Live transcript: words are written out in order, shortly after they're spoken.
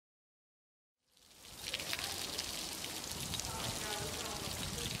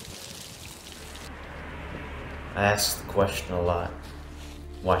I ask the question a lot,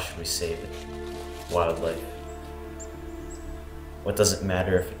 why should we save it? Wildlife. What does it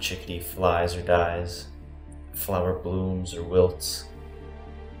matter if a chickadee flies or dies, a flower blooms or wilts?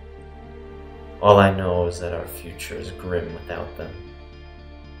 All I know is that our future is grim without them.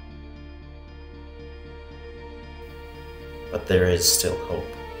 But there is still hope.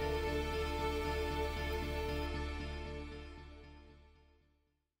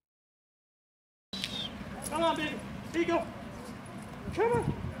 Come on, baby. Eagle. Come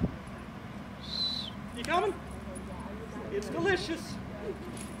on. You coming? It's delicious.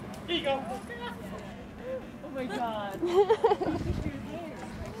 Eagle. Oh my God.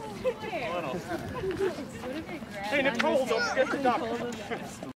 Hey, Nicole, don't forget the duck.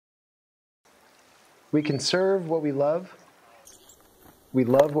 We conserve what we love. We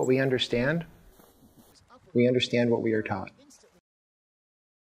love what we understand. We understand what we are taught.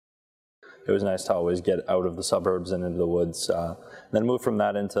 It was nice to always get out of the suburbs and into the woods. Then move from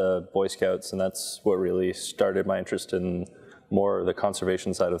that into Boy Scouts, and that's what really started my interest in more the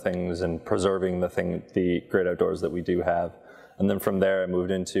conservation side of things and preserving the great outdoors that we do have. And then from there I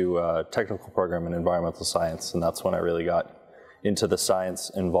moved into a technical program in environmental science, and that's when I really got into the science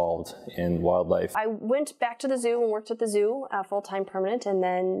involved in wildlife. I went back to the zoo and worked at the zoo full-time permanent, and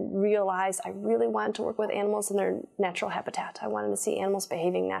then realized I really wanted to work with animals in their natural habitat. I wanted to see animals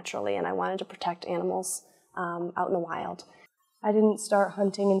behaving naturally, and I wanted to protect animals out in the wild. I didn't start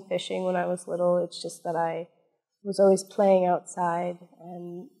hunting and fishing when I was little. It's just that I was always playing outside,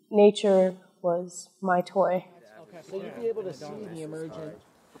 and nature was my toy. Okay, so you'd be able to see the emergent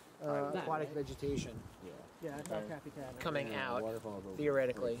aquatic vegetation. Yeah, I thought coming out,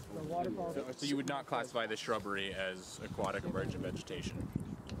 theoretically. So you would not classify the shrubbery as aquatic emergent vegetation?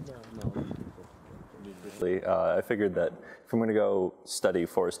 No. I figured that if I'm going to go study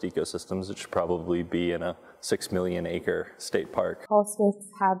forest ecosystems, it should probably be in a 6 million acre state park. Paul Smith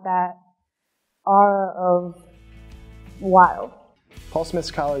had that aura of wild. Paul Smith's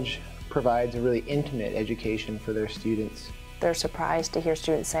College provides a really intimate education for their students. They're surprised to hear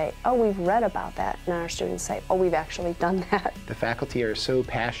students say, oh, we've read about that, and our students say, oh, we've actually done that. The faculty are so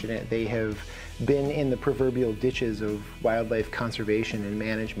passionate. They have been in the proverbial ditches of wildlife conservation and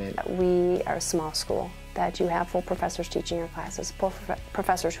management. We are a small school, that you have full professors teaching your classes, full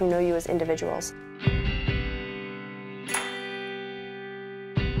professors who know you as individuals.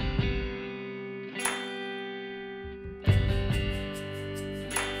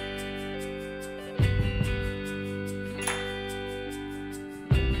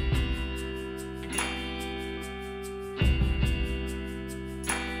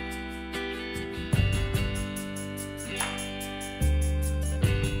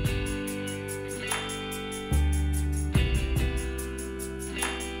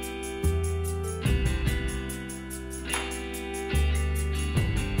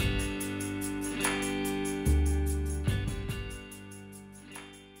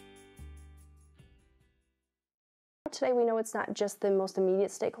 Today we know it's not just the most immediate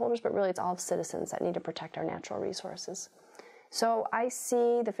stakeholders, but really it's all citizens that need to protect our natural resources. So I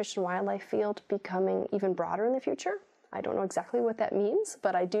see the fish and wildlife field becoming even broader in the future. I don't know exactly what that means,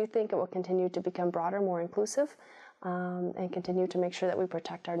 but I do think it will continue to become broader, more inclusive, and continue to make sure that we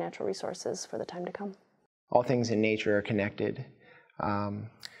protect our natural resources for the time to come. All things in nature are connected.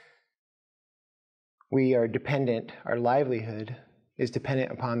 We are dependent, our livelihood is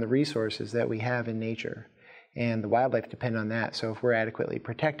dependent upon the resources that we have in nature. And the wildlife depend on that. So if we're adequately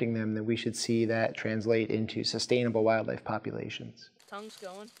protecting them, then we should see that translate into sustainable wildlife populations. Tongue's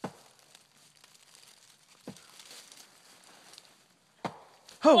going.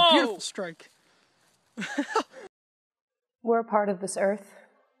 Oh, whoa! Beautiful strike. We're a part of this earth,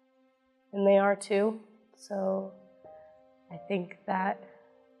 and they are too. So I think that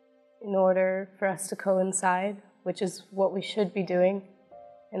in order for us to coincide, which is what we should be doing,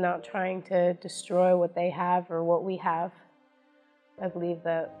 and not trying to destroy what they have or what we have, I believe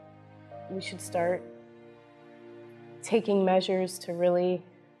that we should start taking measures to really,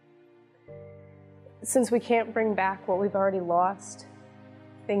 since we can't bring back what we've already lost,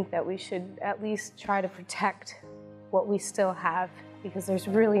 think that we should at least try to protect what we still have, because there's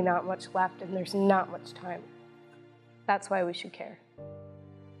really not much left and there's not much time. That's why we should care.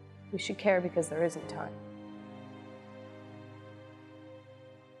 We should care because there isn't time.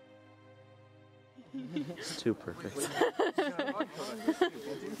 It's too perfect.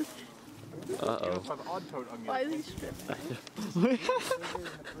 Uh-oh. Why is he stripping?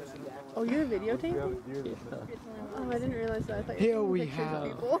 Oh, you're videotaping? Yeah. Oh, I didn't realize that. I thought you Here were we taking pictures of have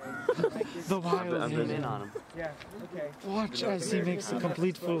people. the wild I'm hare. in on him. Yeah, okay. Watch as he makes a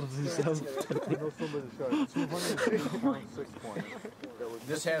complete fool of himself.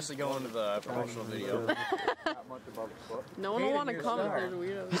 This has to go into the promotional video. No one will want to come if there's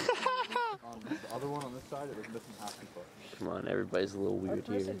weirdos. The other one on this side, it was missing half the foot. Come on, everybody's a little weird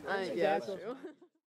here. Yeah, that's true.